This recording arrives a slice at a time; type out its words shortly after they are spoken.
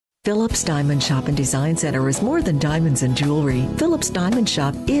Phillips Diamond Shop and Design Center is more than diamonds and jewelry. Phillips Diamond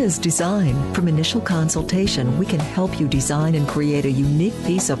Shop is design. From initial consultation, we can help you design and create a unique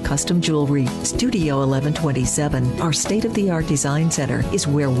piece of custom jewelry. Studio 1127, our state-of-the-art design center, is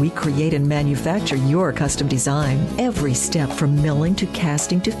where we create and manufacture your custom design. Every step from milling to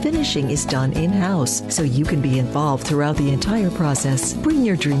casting to finishing is done in-house, so you can be involved throughout the entire process. Bring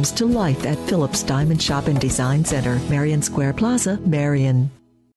your dreams to life at Phillips Diamond Shop and Design Center, Marion Square Plaza, Marion.